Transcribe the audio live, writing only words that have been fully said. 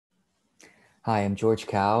Hi, I'm George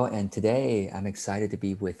Cow, and today I'm excited to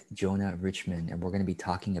be with Jonah Richman, and we're going to be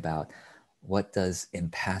talking about what does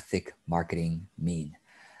empathic marketing mean.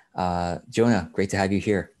 Jonah, great to have you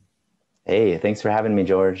here. Hey, thanks for having me,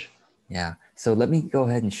 George. Yeah, so let me go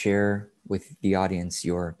ahead and share with the audience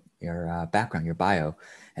your background, your bio,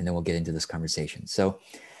 and then we'll get into this conversation. So,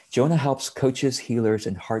 Jonah helps coaches, healers,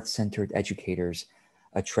 and heart-centered educators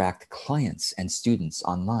attract clients and students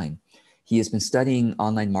online. He has been studying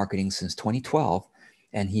online marketing since 2012,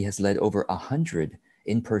 and he has led over 100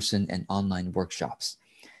 in-person and online workshops.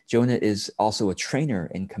 Jonah is also a trainer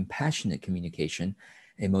in compassionate communication,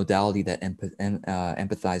 a modality that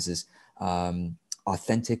empathizes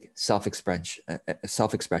authentic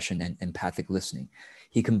self-expression and empathic listening.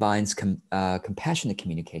 He combines compassionate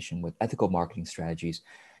communication with ethical marketing strategies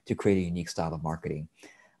to create a unique style of marketing.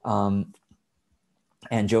 Um,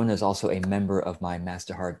 and Jonah is also a member of my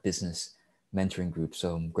Master Heart Business mentoring group,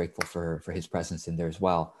 so I'm grateful for his presence in there as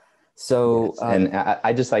well. So Yes, and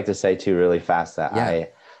I just like to say too, really fast, that yeah, I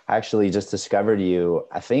actually just discovered you,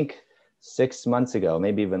 I think 6 months ago,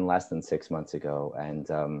 maybe even less than 6 months ago, and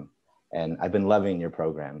I've been loving your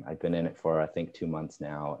program. I've been in it for I think 2 months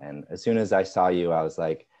now, and as soon as I saw you, I was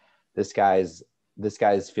like, this guy's this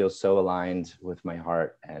guy's feels so aligned with my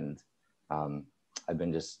heart, and um, I've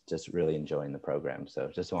been just really enjoying the program. So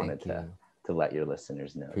just wanted thank you. to let your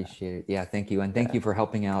listeners know that. Appreciate it. Yeah, thank you, and thank Yeah, you for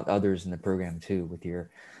helping out others in the program too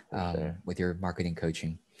for sure. with your marketing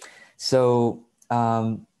coaching. So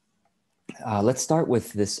let's start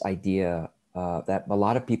with this idea that a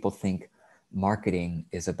lot of people think marketing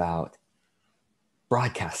is about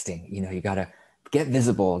broadcasting. You know, you got to get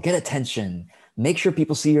visible, get attention, make sure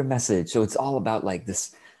people see your message. So it's all about like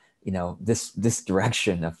this, this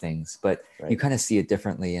direction of things. But you Right. kind of see it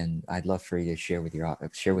differently, and I'd love for you to share with the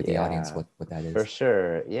audience Yeah, what that for is.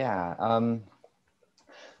 sure. Yeah.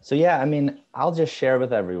 So yeah, I mean, I'll just share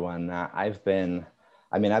with everyone that I've been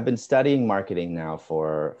studying marketing now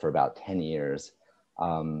for about 10 years.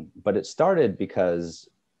 But it started because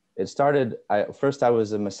first I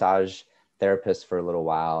was a massage therapist for a little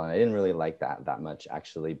while, and I didn't really like that much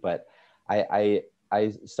actually. But I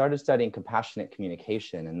started studying compassionate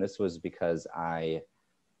communication, and this was because I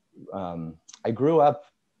grew up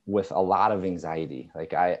with a lot of anxiety.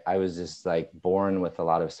 Like I was just like born with a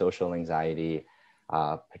lot of social anxiety,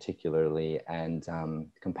 particularly, and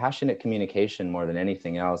compassionate communication more than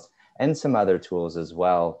anything else, and some other tools as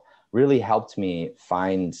well, really helped me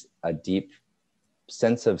find a deep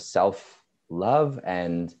sense of self love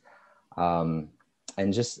um,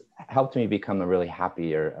 and just helped me become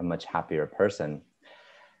a much happier person.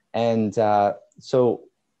 And so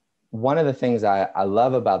one of the things I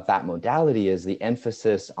love about that modality is the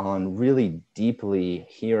emphasis on really deeply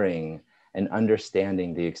hearing and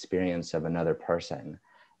understanding the experience of another person.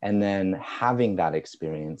 And then having that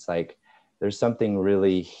experience, like there's something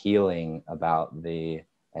really healing about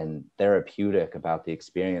and therapeutic about the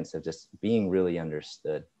experience of just being really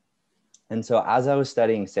understood. And so as I was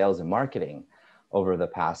studying sales and marketing over the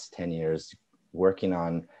past 10 years, working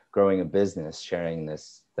on growing a business, sharing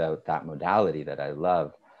that modality that I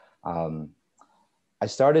love, um, I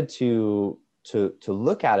started to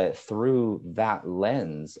look at it through that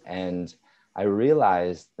lens, and I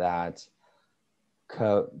realized that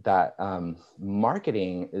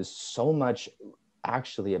marketing is so much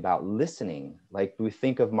actually about listening. Like we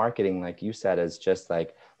think of marketing, like you said, as just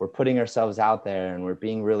like we're putting ourselves out there and we're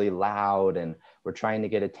being really loud and we're trying to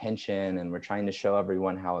get attention and we're trying to show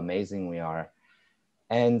everyone how amazing we are.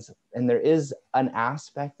 And and there is an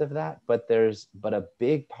aspect of that, but a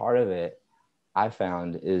big part of it I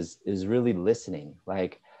found is really listening.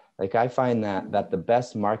 Like I find that the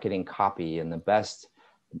best marketing copy and the best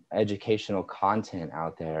educational content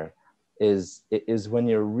out there is when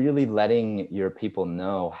you're really letting your people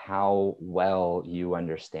know how well you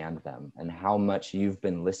understand them and how much you've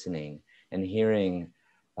been listening and hearing,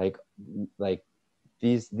 like like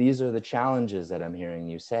these are the challenges that I'm hearing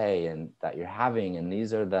you say and that you're having, and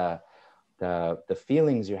these are the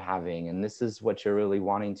feelings you're having, and this is what you're really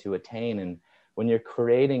wanting to attain. And when you're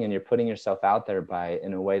creating and you're putting yourself out there by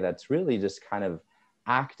in a way that's really just kind of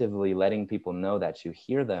actively letting people know that you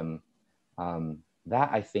hear them, that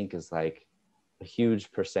I think is like a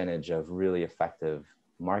huge percentage of really effective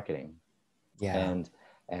marketing. Yeah, And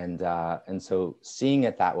and uh, and so seeing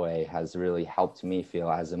it that way has really helped me feel,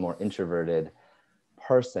 as a more introverted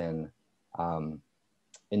person, um,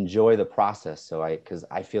 enjoy the process. So because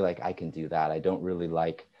I feel like I can do that. I don't really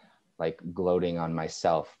like gloating on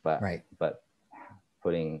myself, right. but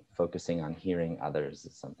focusing on hearing others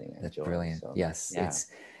is something I That's enjoy. brilliant. So Yes,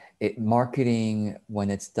 yeah. marketing when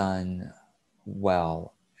it's done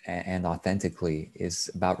well and authentically is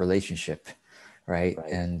about relationship, right?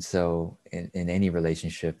 Right. And so in any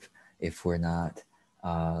relationship, if we're not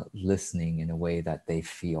listening in a way that they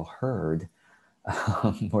feel heard,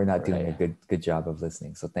 we're not doing a Right. good job of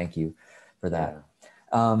listening. So thank you for that.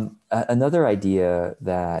 Yeah. Another idea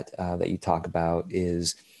that you talk about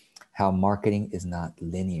is how marketing is not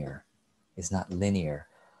linear. Is not linear.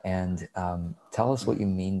 And tell us what you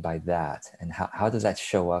mean by that, and how does that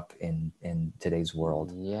show up in today's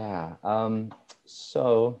world? Yeah.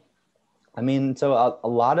 So, I mean, so a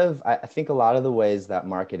lot of, I think a lot of the ways that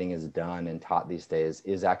marketing is done and taught these days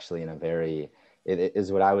is actually in a very, it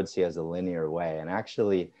is what I would see as a linear way. And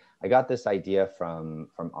actually, I got this idea from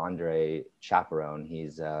Andre Chaperone. He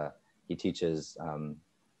teaches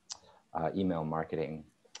email marketing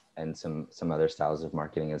and some other styles of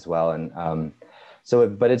marketing as well. And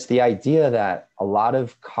but it's the idea that a lot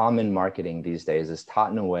of common marketing these days is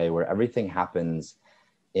taught in a way where everything happens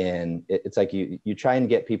it's like you try and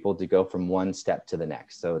get people to go from one step to the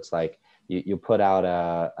next. So it's like you put out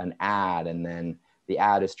an ad, and then the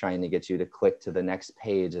ad is trying to get you to click to the next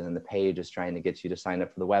page, and then the page is trying to get you to sign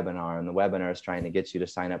up for the webinar, and the webinar is trying to get you to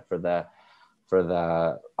sign up for the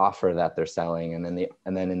offer that they're selling, and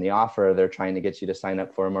then in the offer they're trying to get you to sign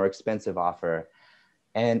up for a more expensive offer.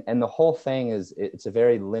 And the whole thing it's a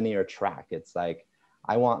very linear track. It's like,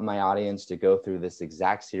 I want my audience to go through this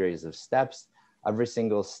exact series of steps. Every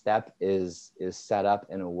single step is set up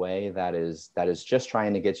in a way that is just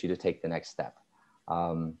trying to get you to take the next step.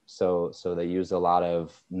 So they use a lot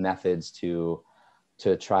of methods to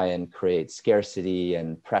try and create scarcity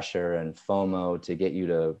and pressure and FOMO to get you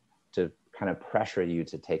to kind of pressure you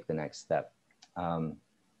to take the next step. And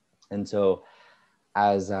so,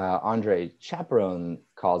 as Andre Chaperone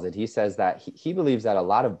calls it, he says that he believes that a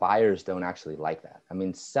lot of buyers don't actually like that. I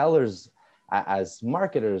mean, sellers, as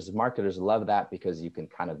marketers love that because you can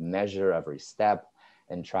kind of measure every step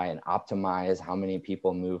and try and optimize how many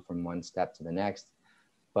people move from one step to the next.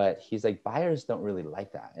 But he's like, buyers don't really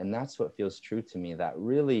like that. And that's what feels true to me, that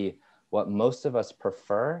really what most of us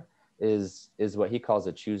prefer is what he calls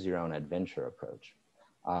a choose your own adventure approach,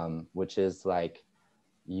 which is like,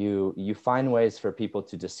 you find ways for people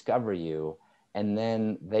to discover you, and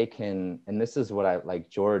then they can, and this is what I like,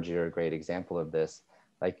 George, you're a great example of this.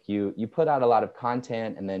 Like you put out a lot of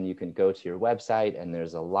content, and then you can go to your website, and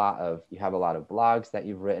you have a lot of blogs that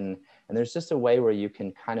you've written, and there's just a way where you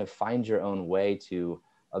can kind of find your own way to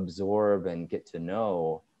absorb and get to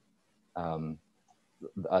know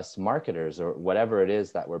us marketers, or whatever it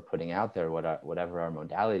is that we're putting out there, whatever our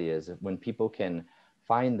modality is. When people can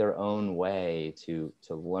find their own way to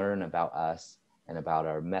learn about us and about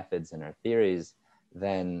our methods and our theories,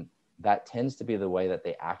 then that tends to be the way that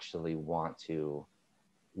they actually want to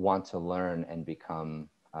learn and become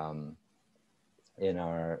to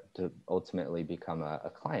ultimately become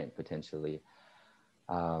a client potentially.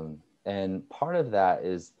 And part of that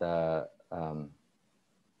is I'm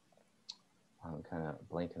kind of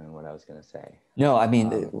blanking on what I was going to say. No, I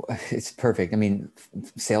mean, it's perfect. I mean,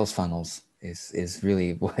 sales funnels is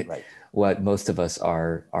really Right. what most of us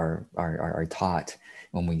are taught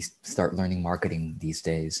when we start learning marketing these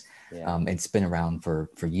days. Yeah. It's been around for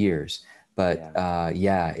years, but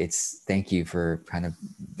Yeah. it's, thank you for kind of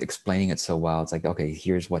explaining it so well. It's like, okay,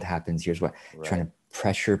 here's what happens. Here's what, Right. trying to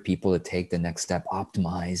pressure people to take the next step,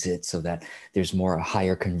 optimize it so that there's a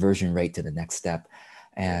higher conversion rate to the next step.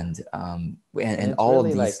 And and all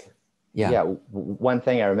really of these, like, one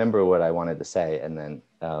thing I remember what I wanted to say, and then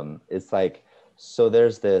it's like, so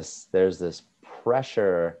there's this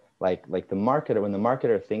pressure, like the marketer, when the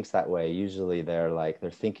marketer thinks that way, usually they're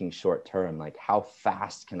thinking short term, like how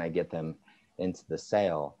fast can I get them into the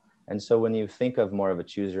sale? And so when you think of more of a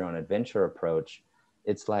choose your own adventure approach,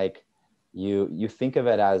 it's like you think of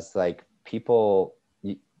it as like people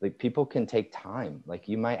can take time. Like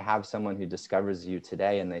you might have someone who discovers you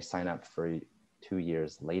today and they sign up for 2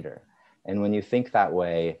 years later. And when you think that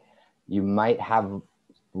way, you might have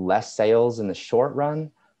less sales in the short run,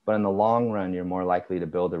 but in the long run, you're more likely to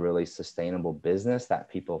build a really sustainable business that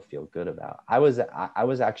people feel good about. I've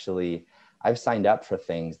signed up for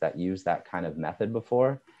things that use that kind of method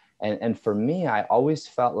before. And for me, I always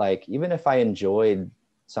felt like, even if I enjoyed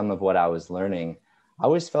some of what I was learning, I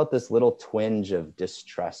always felt this little twinge of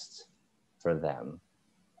distrust for them.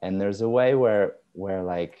 And there's a way where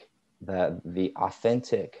like the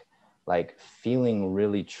authentic, like feeling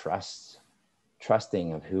really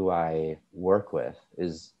trusting of who I work with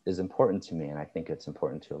is important to me. And I think it's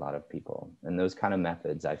important to a lot of people. And those kind of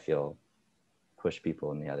methods, I feel, push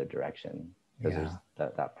people in the other direction, because there's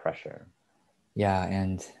that pressure. Yeah.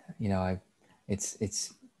 And,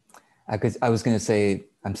 it's I was going to say,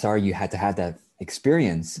 I'm sorry you had to have that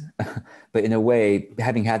experience, but in a way,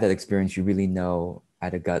 having had that experience, you really know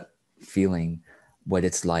at a gut feeling what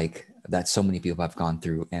it's like that so many people have gone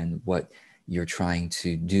through and what you're trying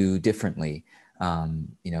to do differently,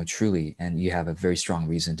 truly. And you have a very strong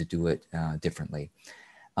reason to do it differently.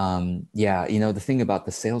 Yeah, the thing about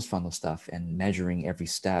the sales funnel stuff and measuring every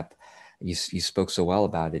step, you spoke so well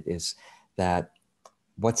about it, is that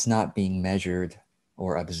what's not being measured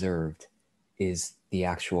or observed is the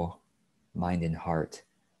actual mind and heart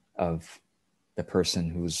of the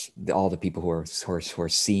person all the people who are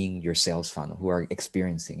seeing your sales funnel, who are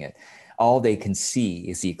experiencing it. All they can see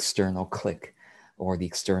is the external click or the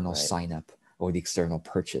external Right. sign up or the external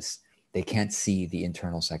purchase. They can't see the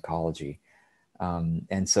internal psychology.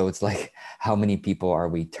 And so it's like, how many people are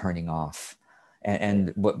we turning off?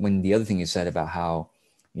 And when the other thing you said about how,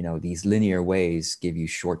 these linear ways give you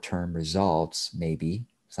short-term results, maybe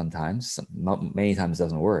sometimes, many times it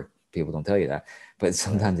doesn't work. People don't tell you that, but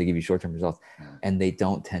sometimes Right. they give you short-term results, and they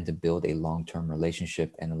don't tend to build a long-term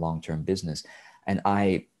relationship and a long-term business. And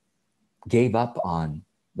I gave up on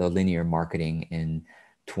the linear marketing in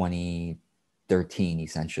 2013,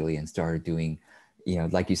 essentially, and started doing,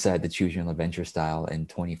 like you said, the choose your own adventure style in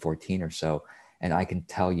 2014 or so. And I can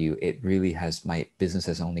tell you, it really has, my business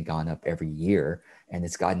has only gone up every year, and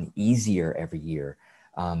it's gotten easier every year.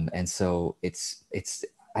 And so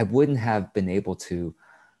I wouldn't have been able to,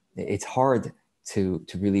 it's hard to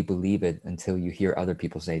really believe it until you hear other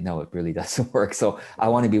people say, no, it really doesn't work. So I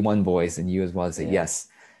want to be one voice, and you as well say, Yeah. yes,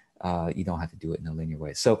 you don't have to do it in a linear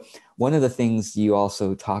way. So one of the things you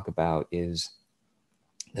also talk about is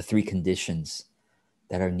the 3 conditions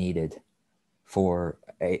that are needed for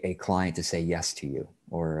a client to say yes to you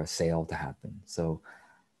or a sale to happen. So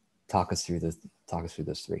talk us through those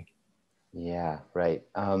 3. Yeah, right.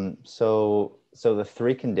 So the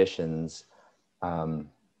 3 conditions,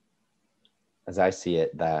 as I see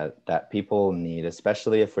it, that people need,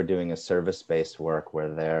 especially if we're doing a service-based work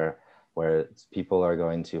where people are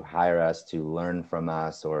going to hire us to learn from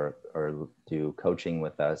us or do coaching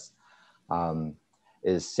with us,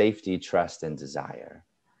 is safety, trust, and desire.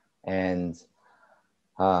 And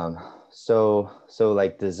so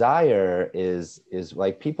like desire is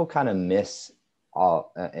like people kind of miss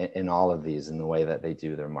all in all of these in the way that they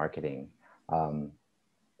do their marketing. And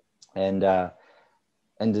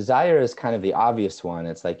desire is kind of the obvious one.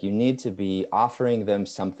 It's like you need to be offering them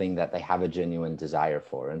something that they have a genuine desire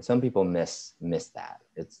for. And some people miss that.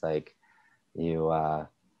 It's like the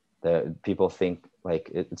people think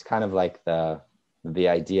like it's kind of like the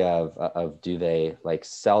idea of do they like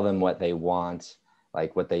sell them what they want,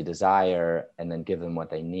 like what they desire, and then give them what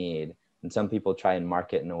they need. And some people try and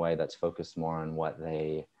market in a way that's focused more on what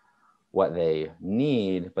they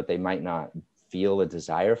need, but they might not feel a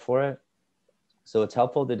desire for it. So it's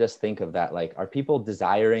helpful to just think of that, like, are people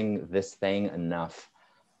desiring this thing enough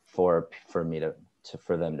for me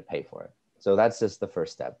for them to pay for it? So that's just the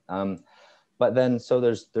first step. But then, so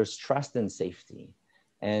there's trust and safety.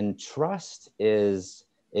 And trust is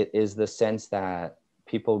the sense that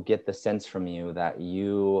people get the sense from you that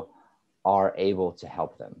you are able to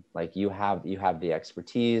help them. Like you have the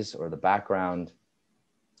expertise or the background.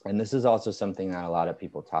 And this is also something that a lot of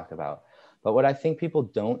people talk about. But what I think people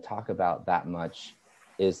don't talk about that much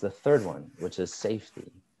is the third one, which is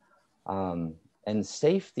safety. And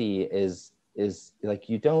safety is like,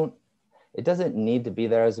 it doesn't need to be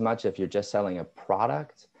there as much if you're just selling a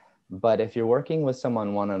product. But if you're working with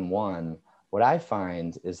someone one-on-one, what I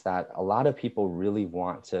find is that a lot of people really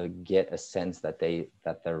want to get a sense that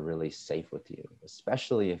they're really safe with you,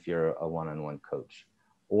 especially if you're a one-on-one coach,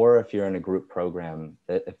 or if you're in a group program,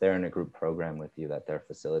 if they're in a group program with you that they're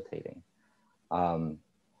facilitating.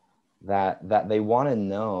 That they want to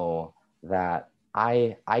know that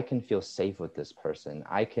I can feel safe with this person.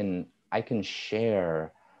 I can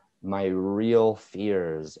share my real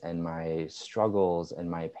fears and my struggles and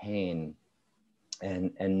my pain,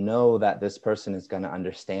 and know that this person is going to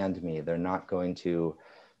understand me. They're not going to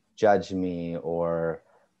judge me or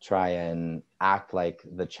try and act like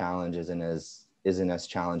the challenge isn't as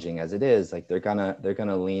challenging as it is. Like they're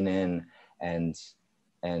gonna lean in and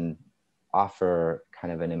offer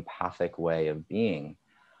kind of an empathic way of being.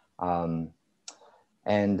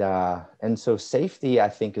 And so safety, I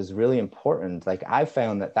think, is really important. Like I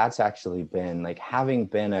found that that's actually been, like, having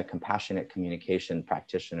been a compassionate communication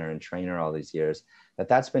practitioner and trainer all these years,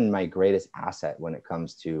 that's been my greatest asset when it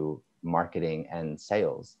comes to marketing and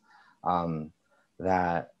sales.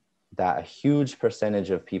 That a huge percentage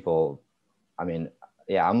of people, I mean,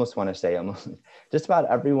 yeah, I almost want to say almost just about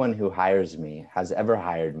everyone who hires me, has ever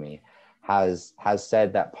hired me, has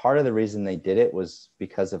said that part of the reason they did it was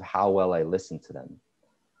because of how well I listened to them.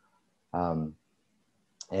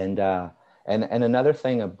 And another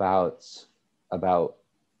thing about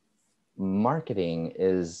marketing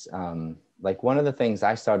is, like, one of the things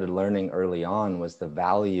I started learning early on was the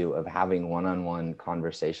value of having one-on-one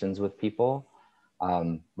conversations with people.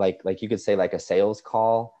 Like you could say like a sales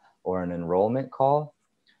call or an enrollment call,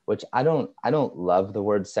 which I don't love the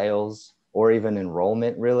word sales or even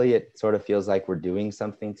enrollment, really. It sort of feels like we're doing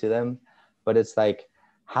something to them, but it's like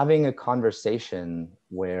having a conversation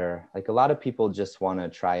where, like, a lot of people just want to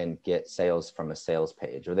try and get sales from a sales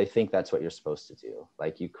page, or they think that's what you're supposed to do.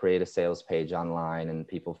 Like, you create a sales page online and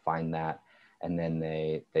people find that and then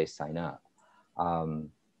they sign up.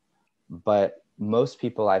 But most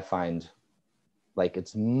people, I find, like,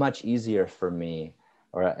 it's much easier for me,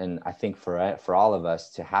 and I think for all of us,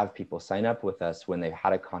 to have people sign up with us when they've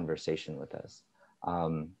had a conversation with us.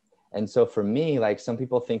 And so for me, like, some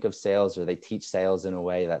people think of sales, or they teach sales in a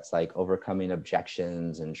way that's like overcoming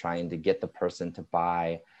objections and trying to get the person to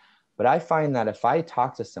buy. But I find that if I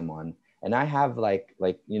talk to someone and I have like,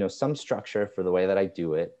 some structure for the way that I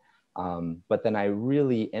do it, but then I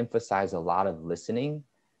really emphasize a lot of listening,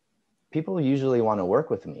 people usually want to work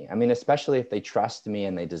with me. I mean, especially if they trust me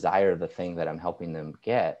and they desire the thing that I'm helping them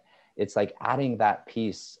get. It's like adding that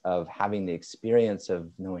piece of having the experience of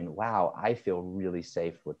knowing, wow, I feel really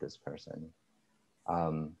safe with this person,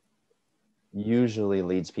 usually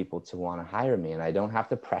leads people to want to hire me. And I don't have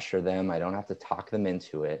to pressure them. I don't have to talk them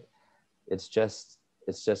into it. It's just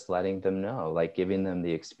letting them know, like, giving them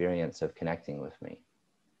the experience of connecting with me.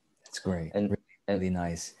 That's great. And, really, really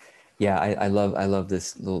nice. Yeah, I love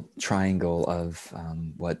this little triangle of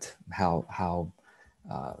why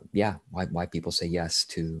people say yes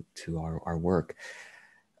to our work.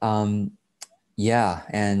 Yeah,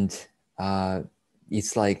 and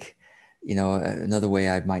it's like, another way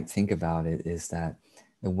I might think about it is that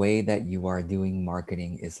the way that you are doing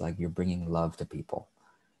marketing is like you're bringing love to people.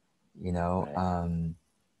 right.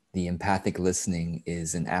 The empathic listening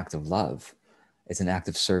is an act of love. It's an act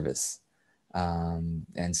of service.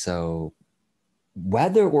 And so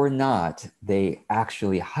whether or not they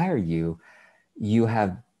actually hire you, you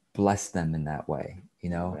have blessed them in that way,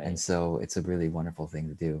 Right. and so it's a really wonderful thing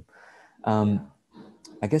to do. Yeah.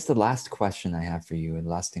 I guess the last question I have for you, and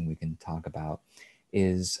the last thing we can talk about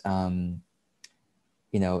is, this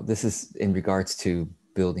is in regards to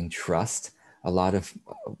building trust. A lot of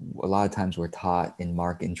times we're taught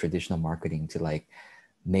in traditional marketing to, like,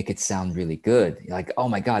 make it sound really good. Like, oh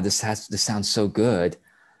my God, this sounds so good,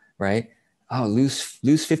 right? Oh,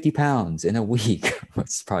 lose 50 pounds in a week,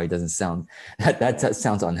 which probably doesn't sound, that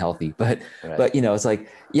sounds unhealthy, but Right. it's like,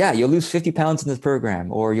 yeah, you'll lose 50 pounds in this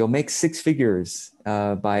program, or you'll make 6 figures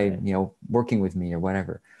by Right. working with me or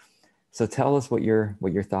whatever. So tell us what your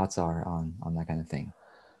thoughts are on that kind of thing.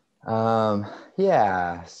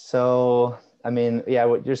 Yeah. So, I mean, yeah,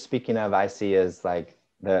 what you're speaking of, I see as like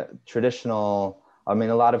the traditional, I mean,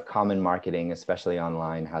 a lot of common marketing, especially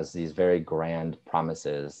online, has these very grand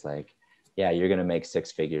promises. Like, yeah, you're going to make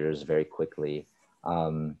 6 figures very quickly,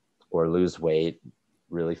 or lose weight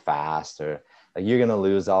really fast, or like you're going to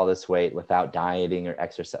lose all this weight without dieting or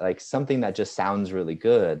exercise, like something that just sounds really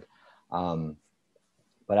good.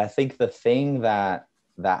 But I think the thing that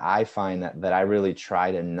I find that I really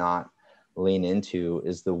try to not lean into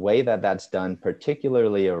is the way that that's done,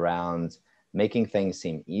 particularly around making things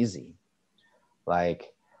seem easy.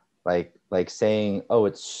 Like saying, oh,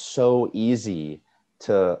 it's so easy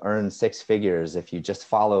to earn 6 figures if you just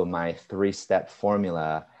follow my 3-step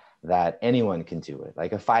formula, that anyone can do it.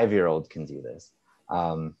 Like a 5-year-old can do this.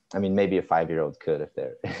 I mean, maybe a 5-year-old could if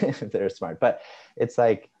they're if they're smart, but it's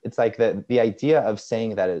like the idea of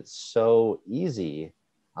saying that it's so easy,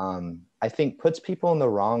 I think puts people in the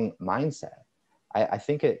wrong mindset. I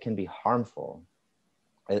think it can be harmful,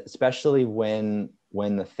 especially when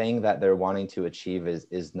the thing that they're wanting to achieve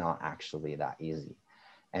is not actually that easy.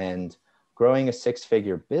 And growing a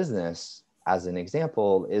 6-figure business, as an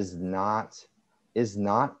example, is not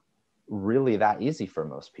really that easy for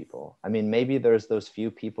most people. I mean, maybe there's those few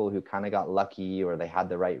people who kind of got lucky, or they had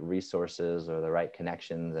the right resources or the right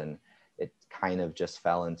connections, and it kind of just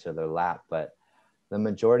fell into their lap. But the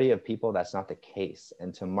majority of people, that's not the case.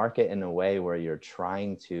 And to market in a way where you're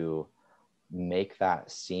trying to make that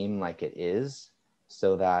seem like it is,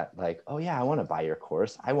 so that, like, oh yeah, I want to buy your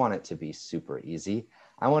course, I want it to be super easy,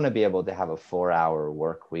 I want to be able to have a 4-hour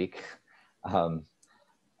work week, and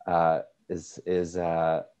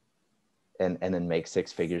then make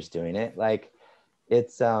 6 figures doing it. Like,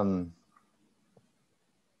 it's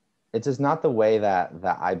It is not the way that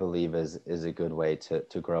I believe is a good way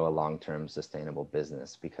to grow a long-term sustainable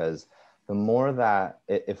business, because the more that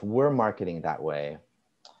if we're marketing that way,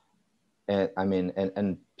 and I mean,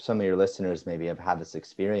 and some of your listeners maybe have had this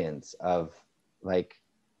experience of like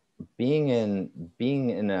being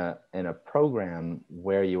in a program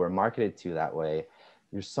where you were marketed to that way,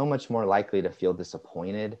 you're so much more likely to feel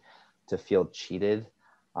disappointed, to feel cheated.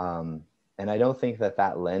 And I don't think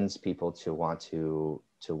that lends people to want to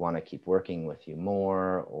keep working with you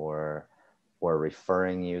more, or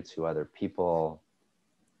referring you to other people.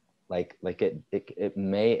 Like it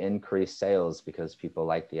may increase sales because people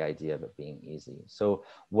like the idea of it being easy. So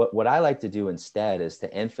what I like to do instead is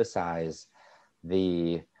to emphasize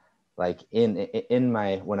the, like in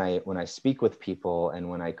my, when I speak with people and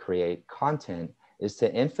when I create content, is to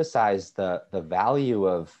emphasize the value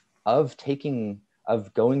of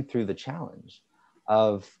going through the challenge,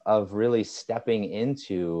 of really stepping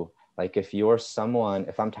into, like, if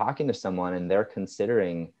I'm talking to someone and they're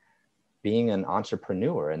considering being an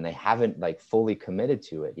entrepreneur and they haven't like fully committed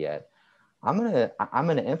to it yet, I'm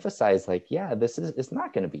gonna emphasize, like, yeah, it's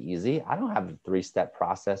not gonna be easy. I don't have a 3-step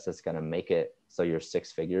process that's gonna make it so you're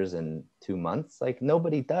 6 figures in 2 months. Like,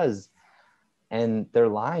 nobody does, and they're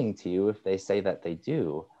lying to you if they say that they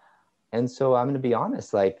do. And so I'm gonna be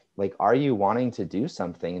honest, like, are you wanting to do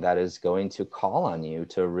something that is going to call on you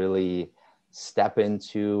to really step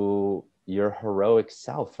into your heroic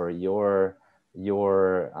self, or your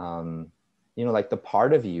like the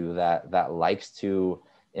part of you that likes to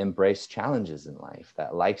embrace challenges in life,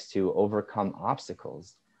 that likes to overcome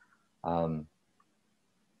obstacles. And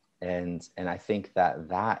I think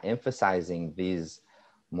that emphasizing these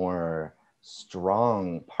more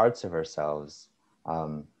strong parts of ourselves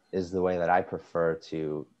is the way that I prefer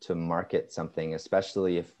to market something,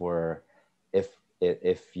 especially if you're a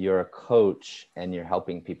coach and you're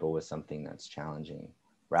helping people with something that's challenging,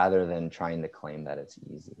 rather than trying to claim that it's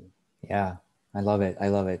easy. Yeah, I love it. I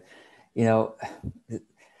love it. You know,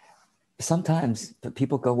 sometimes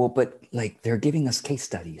people go, well, but like they're giving us case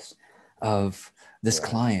studies of this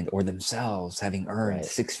client or themselves having earned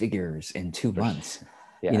 6 figures in 2 months,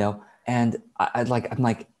 Yeah. you know, and I'm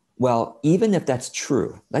like, well, even if that's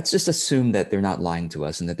true, let's just assume that they're not lying to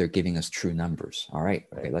us and that they're giving us true numbers. All right.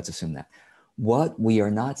 Okay, let's assume that. What we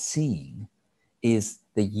are not seeing is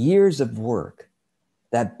the years of work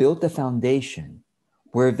that built the foundation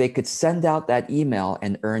where they could send out that email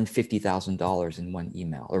and earn $50,000 in one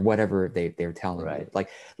email, or whatever they're telling you.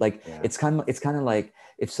 It's kind of like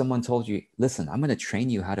if someone told you, listen, I'm going to train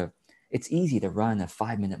you how to, it's easy to run a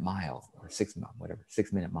 5-minute mile, or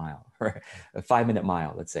 6-minute mile, or a 5-minute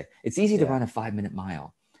mile. Let's say it's easy to run a 5-minute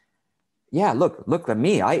mile. Yeah. Look at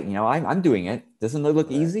me. I'm doing it. Doesn't it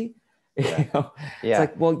look easy? Yeah. It's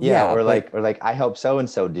like, well, or like I help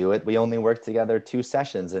so-and-so do it. We only worked together 2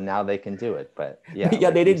 sessions and now they can do it. But like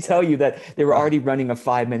they didn't tell you that they were already running a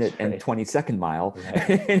 5-minute and 20-second mile.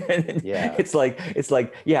 It's like,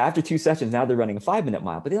 yeah, after 2 sessions, now they're running a 5-minute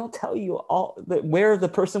mile, but they don't tell you where the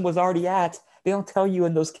person was already at. They don't tell you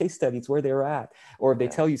in those case studies where they were at. Or if they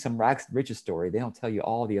tell you some rags to riches story, they don't tell you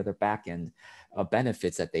all the other back end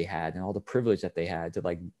benefits that they had and all the privilege that they had to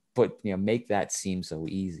make that seem so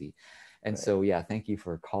easy. And so, yeah, thank you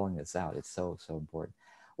for calling this out. It's so important.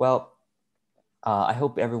 Well, I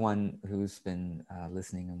hope everyone who's been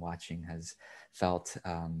listening and watching has felt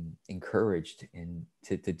encouraged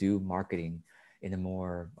to do marketing in a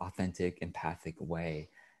more authentic, empathic way.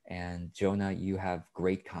 And Jonah, you have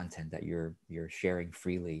great content that you're sharing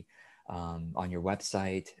freely on your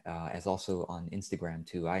website, as also on Instagram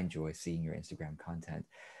too. I enjoy seeing your Instagram content.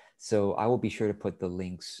 So I will be sure to put the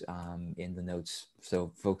links in the notes.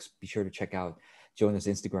 So folks, be sure to check out Jonah's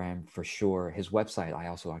Instagram for sure. His website, I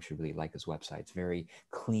also actually really like his website. It's very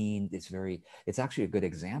clean. It's actually a good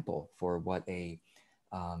example for what a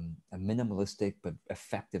minimalistic but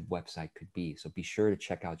effective website could be. So be sure to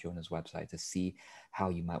check out Jonah's website to see how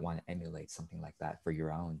you might want to emulate something like that for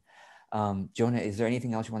your own. Jonah, is there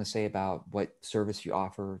anything else you want to say about what service you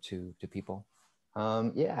offer to people?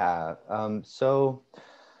 So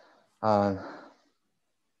a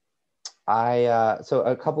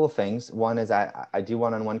couple of things. One is I do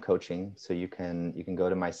one-on-one coaching, so you can go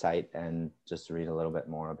to my site and just read a little bit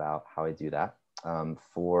more about how I do that.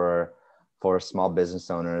 For small business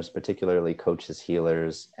owners, particularly coaches,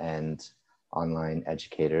 healers, and online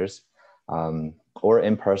educators, or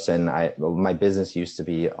in person. My business used to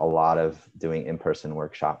be a lot of doing in-person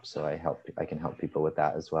workshops, so I can help people with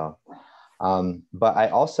that as well. But I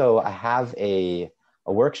have a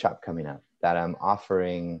workshop coming up that I'm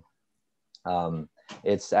offering.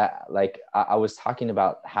 It's like I was talking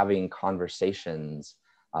about having conversations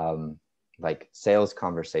like sales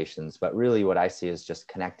conversations, but really what I see is just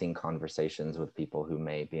connecting conversations with people who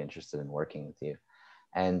may be interested in working with you.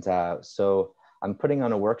 And so I'm putting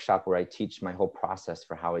on a workshop where I teach my whole process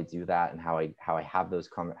for how I do that and how I have those,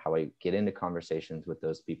 how I get into conversations with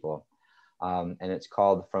those people. And it's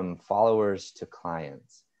called From Followers to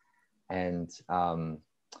Clients. And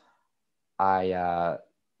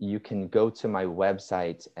you can go to my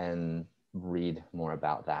website and read more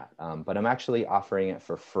about that. But I'm actually offering it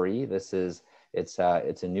for free. It's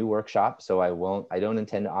a new workshop, so I don't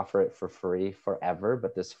intend to offer it for free forever,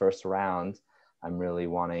 but this first round, I'm really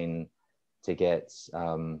wanting to get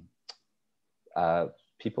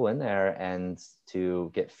people in there and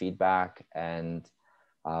to get feedback. And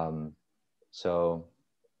so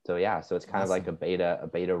it's kind of like a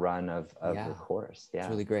beta run of the course. Yeah. It's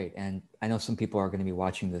really great. And I know some people are going to be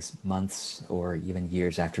watching this months or even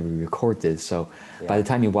years after we record this. So by the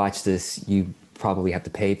time you watch this, you probably have to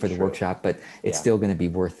pay for the workshop, but it's still going to be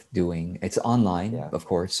worth doing. It's online, of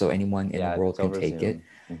course, so anyone in the world can take it.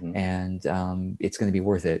 And it's going to be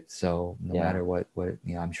worth it. So no matter what,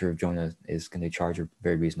 I'm sure Jonah is going to charge a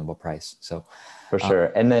very reasonable price. So for sure.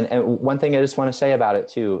 And one thing I just want to say about it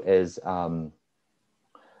too is,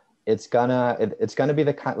 it's gonna be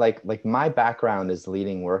the kind, like my background is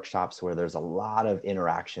leading workshops where there's a lot of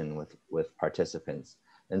interaction with participants.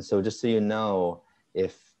 And so just so you know,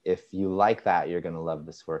 if you like that, you're gonna love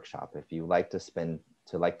this workshop. If you like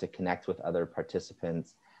to connect with other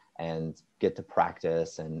participants and get to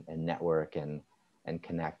practice and network and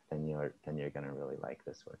connect, then you're gonna really like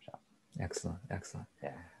this workshop. Excellent.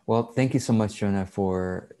 Yeah. Well, thank you so much, Jonah,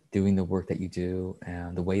 for doing the work that you do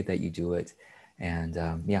and the way that you do it. And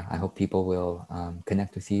I hope people will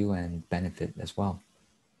connect with you and benefit as well.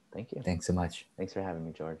 Thank you. Thanks so much. Thanks for having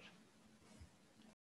me, George.